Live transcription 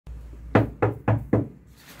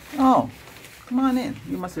Oh, come on in.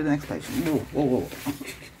 You must be the next patient. Whoa, whoa, whoa.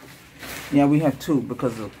 Yeah, we have two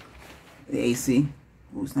because of the AC.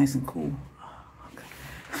 Ooh, it's nice and cool. Okay.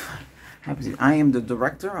 Happy to, I am the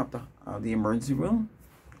director of the emergency room,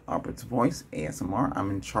 Albert's Voice ASMR. I'm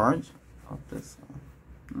in charge of this.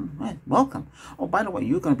 Right, welcome. Oh, by the way,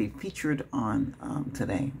 you're going to be featured on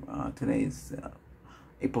today. Today's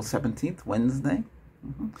April 17th, Wednesday.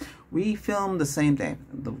 We filmed the same day.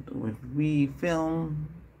 We filmed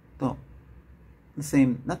the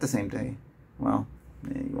same, not the same day. Well,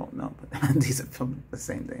 yeah, you won't know, but these are filmed the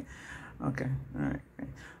same day. Okay, all right. Okay.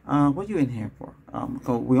 What are you in here for?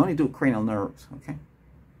 So we only do cranial nerves, okay?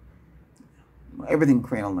 Everything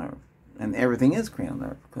cranial nerve. And everything is cranial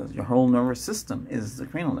nerve because your whole nervous system is the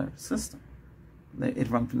cranial nerve system. It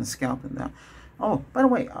runs from the scalp and down. Oh, by the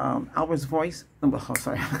way, Albert's Voice. Oh,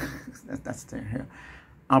 sorry, that's there here.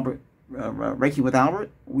 Albert, Reiki with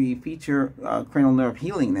Albert. We feature cranial nerve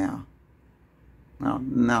healing now.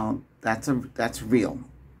 Now that's real.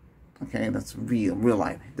 Okay, that's real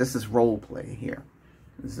life. This is role play here.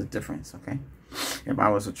 There's a difference. Okay, if I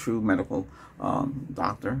was a true medical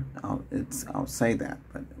doctor, I'll say that,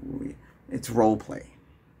 but it's role play.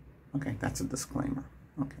 Okay, that's a disclaimer.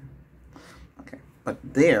 Okay, but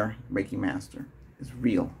their Reiki master is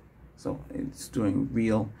real, so it's doing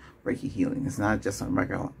real Reiki healing. It's not just a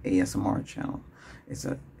regular ASMR channel. It's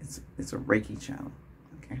a Reiki channel.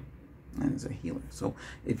 Okay, and it's a healer. So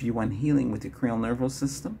if you want healing with your cranial nervous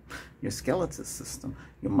system, your skeletal system,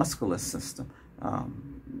 your muscular system,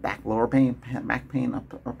 lower pain, back pain,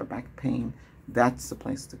 upper back pain, that's the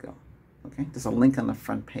place to go. Okay, there's a link on the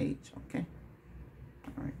front page. Okay,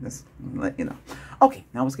 all right, let's let you know. Okay,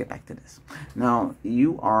 now let's get back to this. Now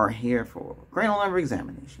you are here for cranial nerve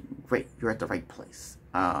examination. Great, you're at the right place.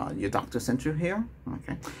 Your doctor sent you here.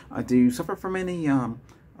 Okay, do you suffer from any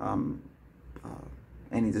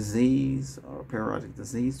disease or periodic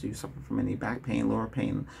disease? Do you suffer from any back pain, lower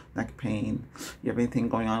pain, neck pain? You have anything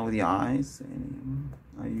going on with your eyes?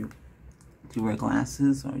 Do you wear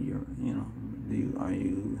glasses? Are you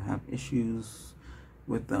have issues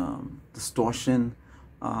with distortion?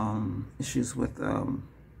 Issues with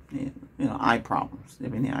eye problems? Do you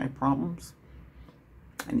have any eye problems?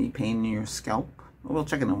 Any pain in your scalp? We'll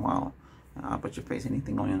check in a while. But your face,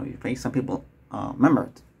 anything going on with your face? Some people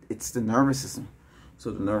remember it's the nervous system.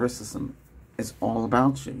 So the nervous system is all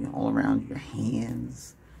about you, all around your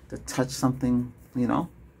hands. To touch something,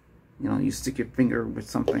 you stick your finger with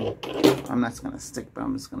something. I'm not going to stick, but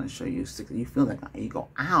I'm just going to show you. Stick. You feel that you go,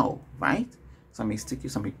 ow, right? Somebody stick you,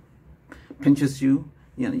 somebody pinches you.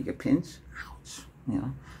 You get pinched. Ouch.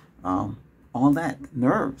 All that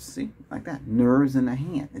nerves, see, like that, nerves in the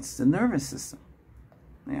hand. It's the nervous system.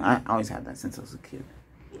 I always had that since I was a kid.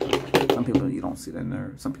 Some people you don't see the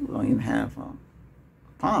nerves. Some people don't even have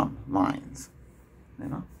palm lines.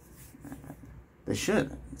 They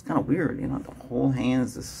should. It's kind of weird, the whole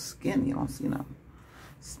hand's the skin, you don't see,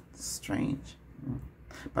 it's strange.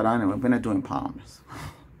 But anyway, we're not doing palms.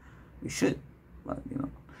 We should, but,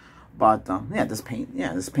 yeah, this pain,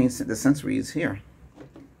 the sensory is here.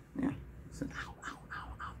 Yeah, ow, ow,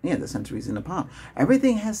 ow, ow. Yeah, the sensory is in the palm.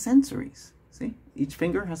 Everything has sensories, see? Each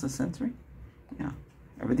finger has a sensory. Yeah,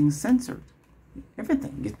 everything's censored.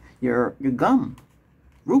 Everything. Your gum,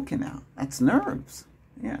 root canal, that's nerves.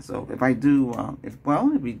 Yeah, so if I do, if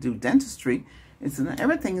we do dentistry,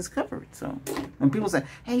 everything is covered. So when people say,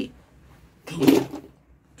 "Hey,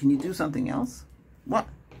 can you do something else?" What?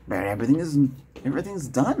 But everything's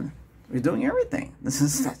done. We're doing everything.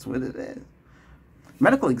 That's what it is.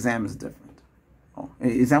 Medical exam is different. Oh,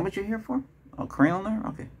 is that what you're here for? Oh, cranial nerve?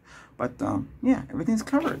 Okay, but yeah, everything's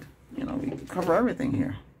covered. We cover everything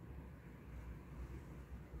here.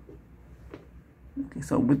 Okay,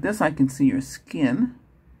 so with this, I can see your skin.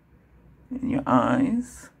 In your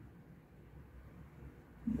eyes.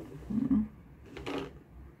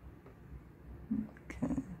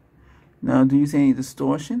 Okay. Now, do you see any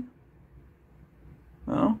distortion?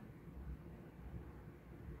 No?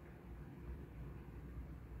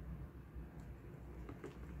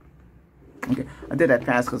 Okay, I did that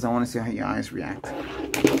fast because I want to see how your eyes react.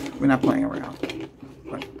 We're not playing around.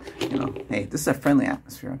 But, hey, this is a friendly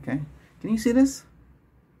atmosphere, okay? Can you see this?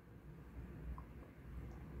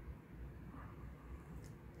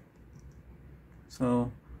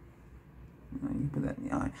 So, you put that in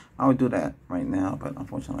the eye. I would do that right now, but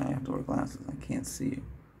unfortunately I have to wear glasses. I can't see you.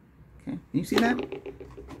 Okay, can you see that?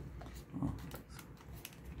 Oh.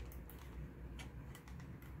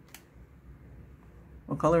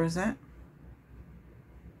 What color is that?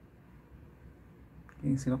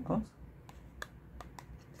 Can you see it up close?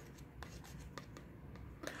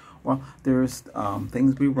 Well, there's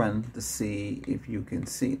things we run to see if you can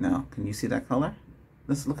see. Now, can you see that color?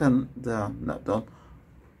 Let's look at the, no, don't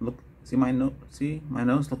look, see my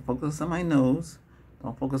nose, look, focus on my nose.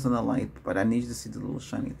 Don't focus on the light, but I need you to see the little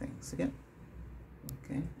shiny thing. See it?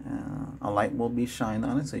 Okay, a light will be shined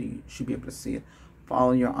on it, so you should be able to see it.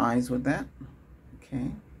 Follow your eyes with that.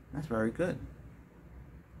 Okay, that's very good.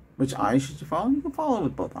 Which eyes should you follow? You can follow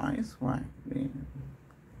with both eyes. Why?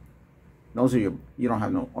 Those are your, you don't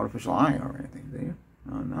have no artificial eye or anything, do you?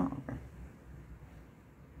 Oh, no, okay.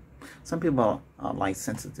 Some people are light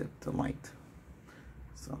sensitive to light.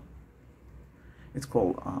 So, it's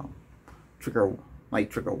called light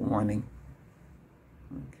trigger warning.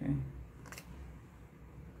 Okay.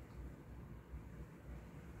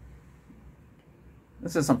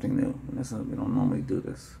 This is something new. We don't normally do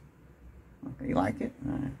this. Okay, you like it?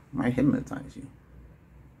 Might hypnotize you.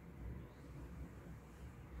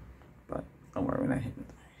 But don't worry, we're not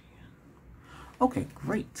hypnotizing you. Okay,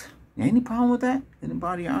 great. Any problem with that? Didn't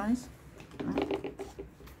bother your eyes? Okay,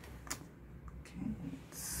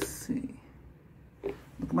 let's see.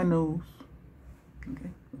 Look at my nose. Okay,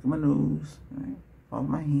 look at my nose. All right, follow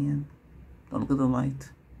my hand. Don't look at the light.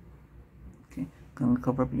 Okay, gonna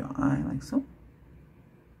cover up your eye like so.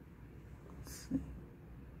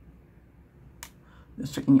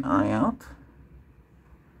 Just checking your eye out.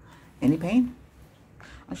 Any pain?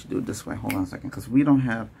 I should do it this way. Hold on a second, because we don't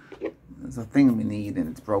have. There's a thing we need, and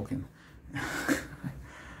it's broken.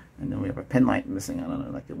 And then we have a pen light missing. I don't know,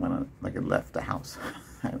 like it left the house.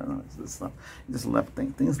 I don't know. It's this stuff. It just left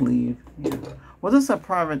things. Things leave. Yeah. Well, this is a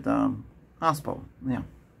private hospital. Yeah.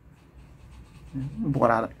 Buy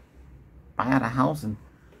out a house, and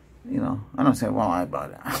I don't say, well, I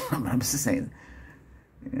bought it. I'm just saying.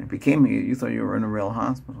 If you came here, you thought you were in a real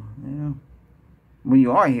hospital. Yeah. Well,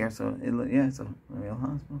 you are here, so yeah, it's a real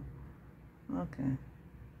hospital. Okay.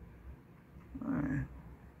 All right.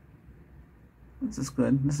 This is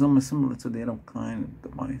good. This is almost similar to the other kind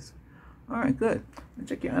of device. All right, good.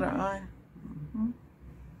 Check your other eye.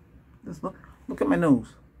 Just look at my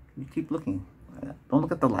nose. You keep looking. Don't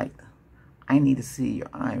look at the light. I need to see your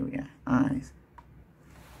eyes.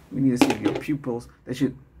 We need to see your pupils. They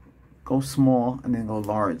should go small and then go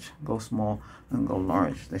large. Go small and go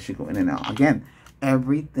large. They should go in and out. Again,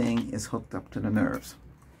 everything is hooked up to the nerves.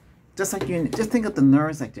 Just like just think of the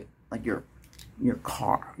nerves like your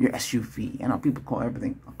car, your SUV. I know people call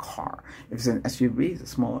everything a car. If it's an SUV, it's a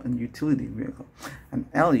small utility vehicle. An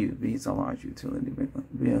LUV is a large utility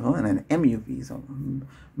vehicle, and an MUV is a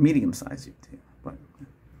medium-sized utility. But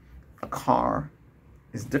a car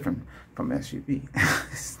is different from SUV.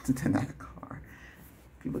 It's not a car.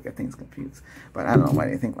 People get things confused, but I don't know why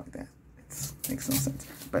they think like that. It makes no sense.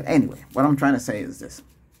 But anyway, what I'm trying to say is this: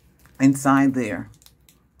 inside there,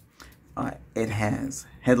 it has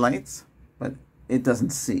headlights, but it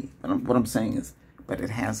doesn't see. What I'm saying is, but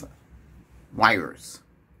it has wires,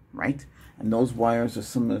 right? And those wires are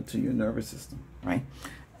similar to your nervous system, right?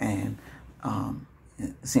 And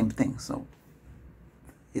same thing. So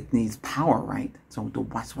it needs power, right? So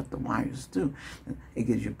that's what the wires do. It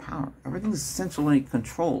gives you power. Everything is centrally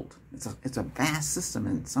controlled. It's a vast system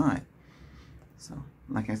inside. So,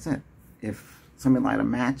 like I said, if somebody light a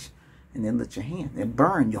match and then lit your hand, it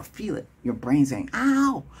burn, you'll feel it. Your brain's saying,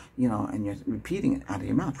 ow, and you're repeating it out of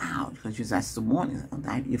your mouth, ow, because that's the warning.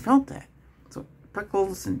 You felt that. So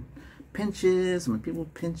prickles and pinches, when people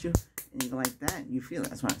pinch you and you go like that, you feel it.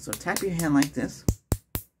 That's right. So tap your hand like this.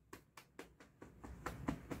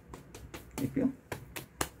 You feel?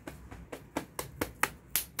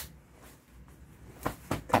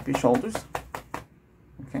 Tap your shoulders.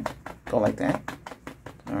 Okay. Go like that.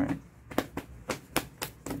 All right.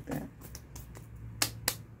 Like that.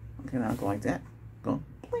 Okay, now go like that. Go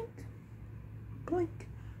blink. Blink.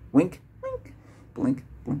 Wink. Wink. Blink.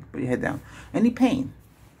 Blink. Put your head down. Any pain?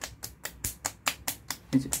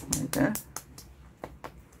 Like that.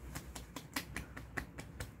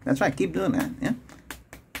 That's right. Keep doing that. Yeah.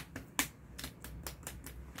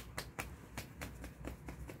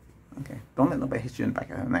 Okay. Don't let nobody hit you in the back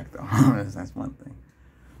of the neck, though. That's one thing.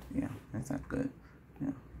 Yeah, that's not good. Yeah.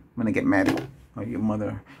 When they get mad at you or your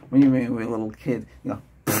mother, when you're a little kid, you go,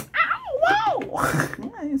 ow, wow!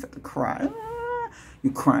 You just have to cry.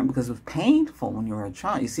 You're crying because it was painful when you were a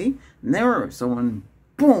child. You see? Nerves. So when,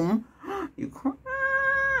 boom, you cry.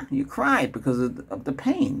 You cried because of the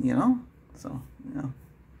pain, So,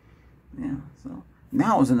 yeah. So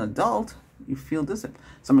now as an adult, you feel this.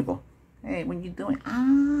 Somebody go, hey, what you doing?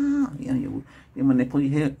 Ah, when they pull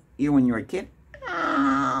your ear when you're a kid,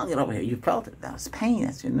 ah, get over here. You felt it. That was pain.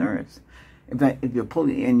 That's your nerves. If you pull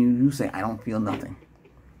it and you say, I don't feel nothing,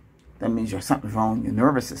 that means you're something's wrong with your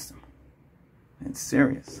nervous system. It's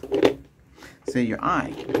serious. Say your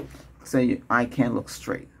eye. Say your eye can't look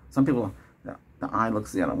straight. Some people, the eye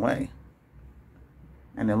looks the other way.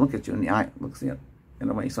 And they look at you and the eye looks the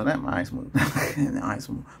other way. So that eyes move. And the eyes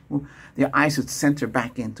move. The eyes should center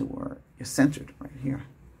back into where you're centered right here.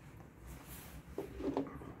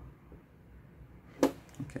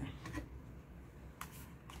 Okay.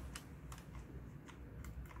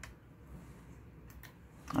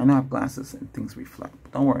 I know I have glasses and things reflect,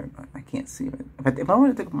 but don't worry about it. I can't see it. If I were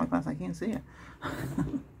to take off my glasses, I can't see it.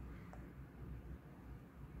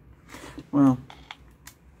 Well,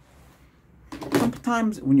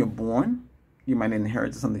 sometimes when you're born, you might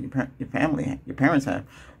inherit something your parents have,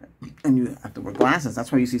 and you have to wear glasses.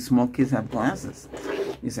 That's why you see small kids have glasses.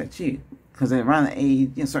 You say, gee, because around the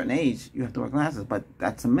age, a certain age, you have to wear glasses. But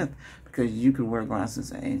that's a myth, because you could wear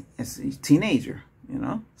glasses as a teenager,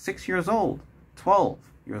 6 years old, 12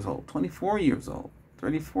 years old, 24 years old,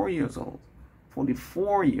 34 years old,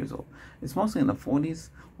 44 years old. It's mostly in the 40s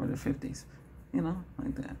or the 50s,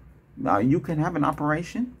 like that. Now, you can have an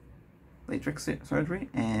operation, latex surgery,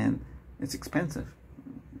 and it's expensive.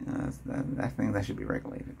 I think that should be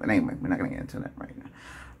regulated. But anyway, we're not going to get into that right now.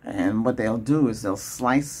 And what they'll do is they'll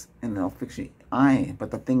slice and they'll fix your eye.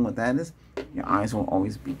 But the thing with that is your eyes will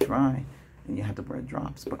always be dry, and you have to wear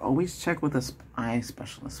drops. But always check with an eye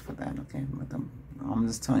specialist for that, okay? I'm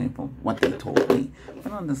just telling you from what they told me.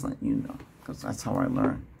 But I'm just letting you know, because that's how I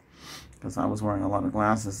learned. Because I was wearing a lot of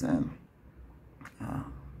glasses, and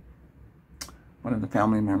one of the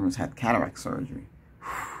family members had cataract surgery.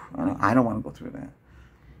 I don't want to go through that.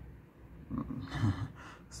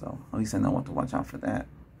 So at least I know what to watch out for that.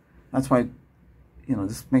 That's why,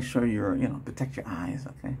 just make sure you're, protect your eyes,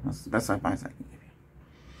 okay? That's the best advice I can give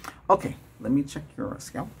you. Okay, let me check your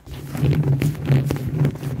scalp.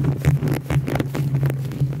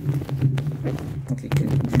 Okay, do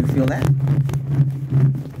you feel that?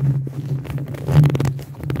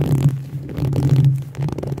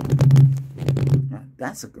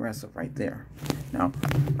 That's aggressive right there. Now,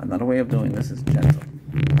 another way of doing this is gentle.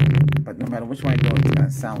 But no matter which way I go, it's going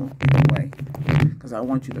to sound either way. Because I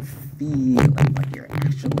want you to feel like you're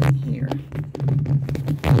actually here.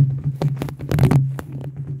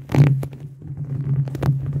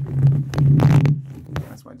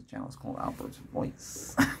 That's why the channel is called Albert's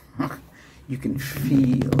Voice. You can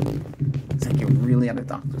feel it's like you're really at a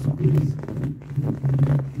doctor's office.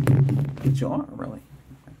 But you are, really.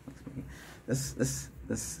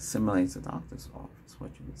 This simulates a doctor's office,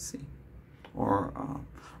 what you would see. Or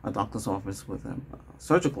a doctor's office with a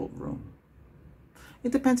surgical room.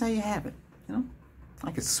 It depends how you have it,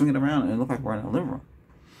 I could swing it around and it look like we're in a living room.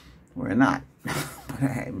 We're not. But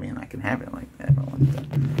I mean, I can have it like that.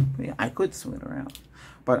 But yeah, I could swing it around.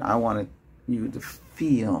 But I wanted you to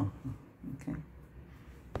feel, okay?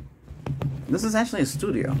 This is actually a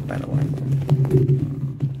studio, by the way.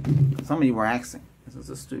 Some of you were asking. This is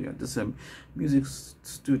a studio. This is a music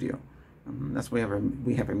studio. That's why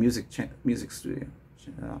we have a music studio.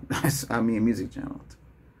 I mean, a music channel.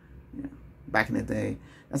 Yeah. Back in the day,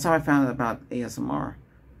 that's how I found out about ASMR.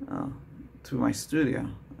 Through my studio,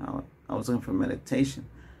 I was looking for meditation,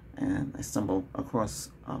 and I stumbled across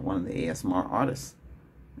one of the ASMR artists.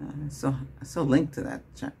 So I still linked to that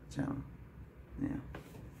channel. Yeah.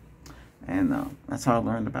 And that's how I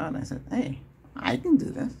learned about it. I said, hey, I can do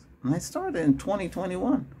this. And I started in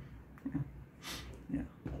 2021. Yeah.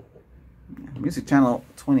 Music channel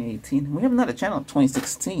 2018. We have another channel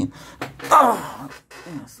 2016. Oh,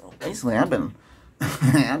 yeah, so basically I've been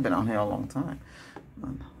on here a long time.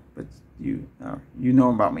 But you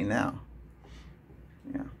know about me now.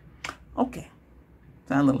 Yeah. Okay.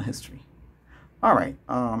 That little history. All right.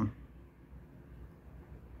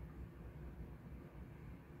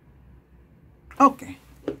 Okay.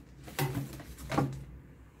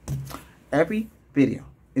 Every video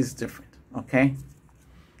is different, okay?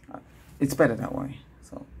 It's better that way.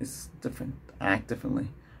 So it's different. I act differently.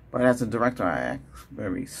 But as a director, I act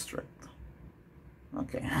very strict.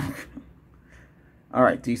 Okay. All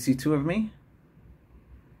right. Do you see two of me?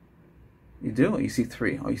 You do? Or you see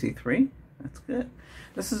three? Oh, you see three? That's good.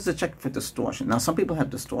 This is to check for distortion. Now, some people have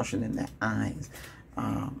distortion in their eyes.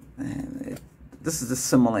 This is to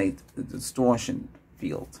simulate the distortion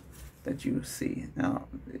field that you see. Now,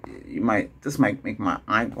 this might make my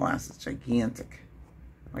eyeglasses gigantic,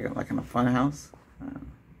 like in a fun house.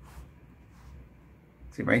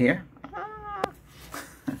 See right here?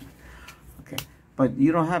 Okay, but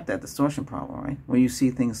you don't have that distortion problem, right? When you see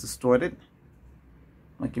things distorted,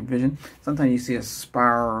 like your vision, sometimes you see a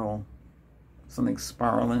spiral, something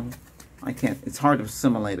spiraling. It's hard to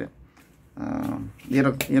simulate it. The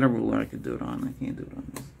other ruler I could do it on. I can't do it on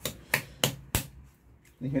this.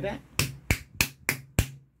 You hear that?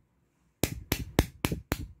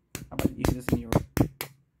 How about you just in your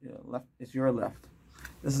left? It's your left.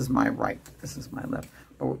 This is my right. This is my left.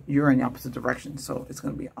 But you're in the opposite direction, so it's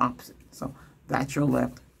going to be opposite. So that's your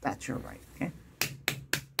left. That's your right. Okay.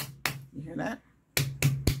 You hear that?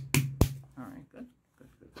 All right. Good. Good.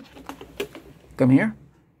 Good. Good. Come here.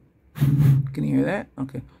 Can you hear that?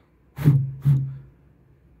 Okay.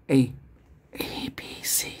 A, B,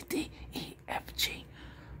 C, D, E, F, G.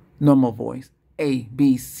 Normal voice. A,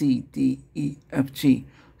 B, C, D, E, F, G.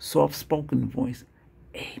 Soft spoken voice.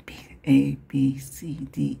 A, B, C,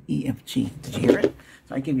 D, E, F, G. Did you hear it?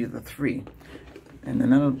 So I give you the 3. And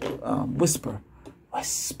another whisper.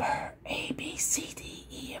 Whisper. A, B, C, D,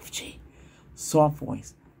 E, F, G. Soft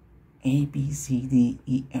voice. A, B, C, D,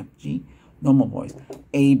 E, F, G. Normal voice.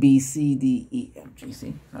 A, B, C, D, E, F, G.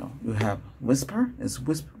 See? So you have whisper is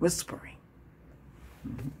whispering.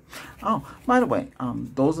 Mm-hmm. Oh, by the way,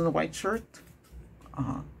 those in the white shirt,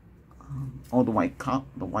 or the white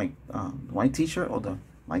white t-shirt, or the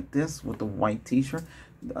like this with the white t-shirt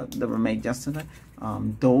that were made yesterday,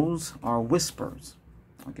 those are whispers.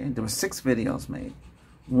 Okay, there were 6 videos made.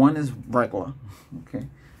 One is regular, okay,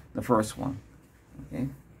 the first one, okay,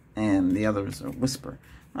 and the others are whisper.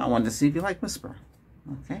 I wanted to see if you like whisper.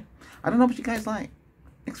 Okay, I don't know what you guys like.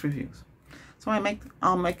 Mixed reviews. So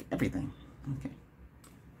I'll make everything. Okay.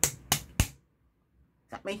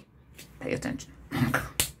 Got me? Pay attention.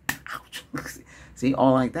 Ouch. See,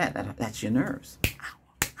 all like that. That's your nerves. Ow,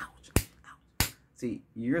 ouch, ouch. See,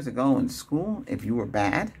 years ago in school, if you were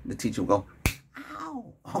bad, the teacher would go,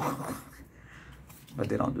 ow. But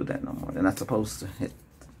they don't do that no more. They're not supposed to hit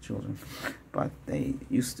children, but they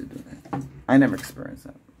used to do that. I never experienced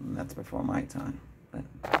that. That's before my time. But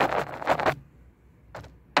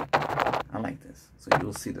I like this. So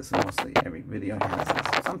you'll see this in mostly every video has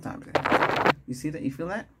this. Sometimes it has it. You see that? You feel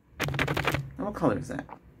that? And what color is that?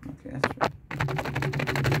 Okay, that's right.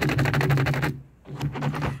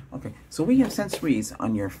 Okay, so we have sensories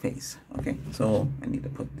on your face. Okay, so I need to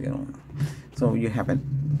put the other one. So you have an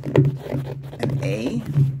A,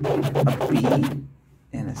 a B,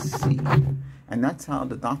 and a C, and that's how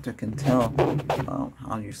the doctor can tell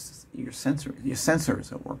how your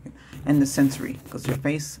sensors are working, and the sensory, because your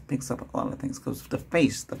face picks up a lot of things. Because the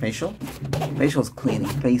facial is cleaning.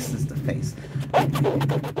 Face is the face.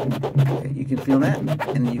 Okay, you can feel that,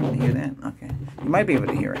 and you can hear that. Okay, you might be able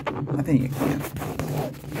to hear it. I think you can.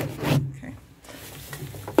 Okay.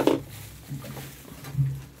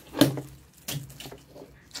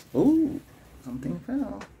 Ooh, something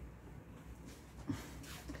fell.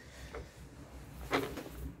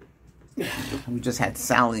 We just had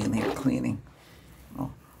Sally in here cleaning.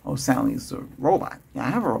 Oh, Sally's a robot. Yeah, I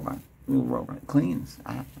have a robot. Little robot. It cleans.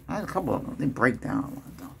 I had a couple of them. They break down a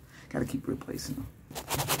lot, though. Got to keep replacing them.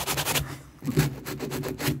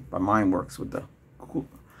 But mine works with the...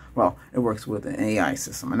 Well, it works with an AI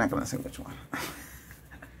system. I'm not going to say which one.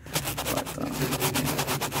 But,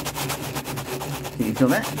 can you feel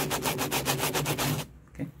that?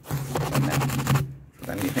 Okay. Put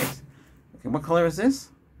that in your face. Okay, what color is this?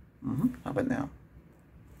 How about now?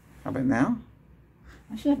 How about now?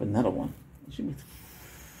 I should have another one. It should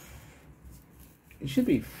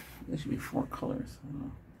be. There should be 4 colors. I don't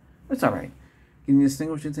know. It's all right. Can you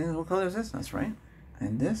distinguish between things? What color is this? That's right.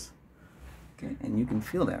 And this. Okay, and you can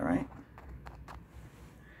feel that, right?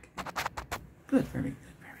 Okay. Good. Very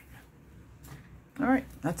good. Very good. All right.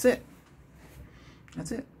 That's it.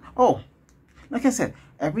 That's it. Oh, like I said,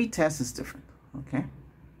 every test is different. Okay.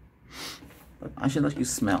 But I should let you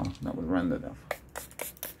smell. That would run it off.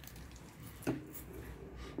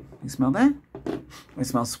 You smell that? It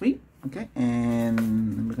smells sweet. Okay,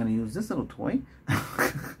 and we're going to use this little toy.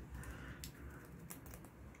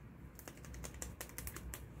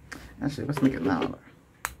 Actually, let's make it louder.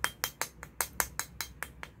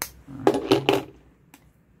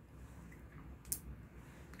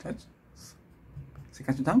 Touch. See,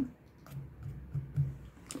 got your tongue?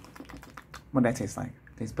 What does that taste like?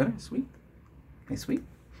 Tastes better? Sweet? Tastes sweet?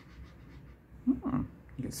 You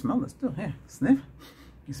can smell this too. Here, sniff.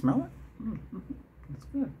 You smell it? That's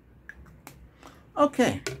good.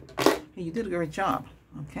 Okay. Hey, you did a great job.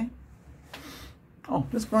 Okay. Oh,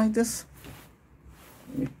 just go like this.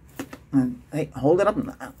 And hey, hold it up.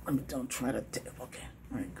 Don't try to tip. Okay.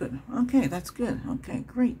 All right, good. Okay, that's good. Okay,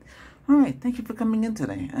 great. All right, thank you for coming in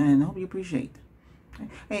today, and I hope you appreciate.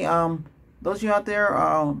 Hey, those of you out there,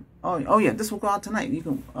 oh yeah, this will go out tonight. You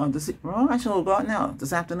can, well, actually, it'll go out now.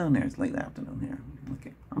 This afternoon here. It's late afternoon here.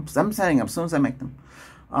 Okay. I'm setting up as soon as I make them.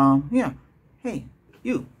 Yeah. Hey,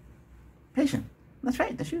 you. Patient. That's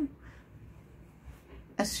right. That's you.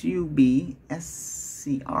 SUBSCRIBE.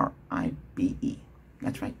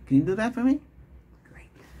 That's right. Can you do that for me? Great.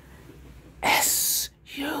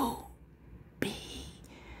 SUBSCRIBE.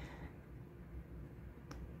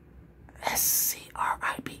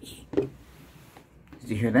 Did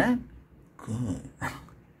you hear that? Good.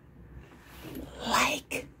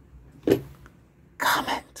 Like,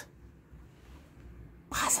 comment,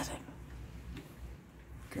 positive.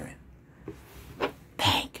 Good.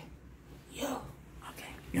 Thank you. Okay.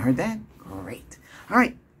 You heard that? Great. All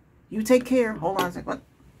right. You take care. Hold on a second.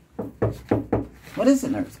 What is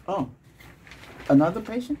it, nurse? Oh, another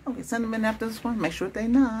patient? Okay, send them in after this one. Make sure they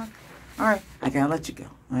knock. All right. I gotta let you go.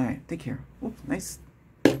 All right. Take care. Oops. Nice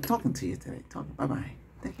talking to you today. Bye-bye.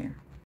 Take care.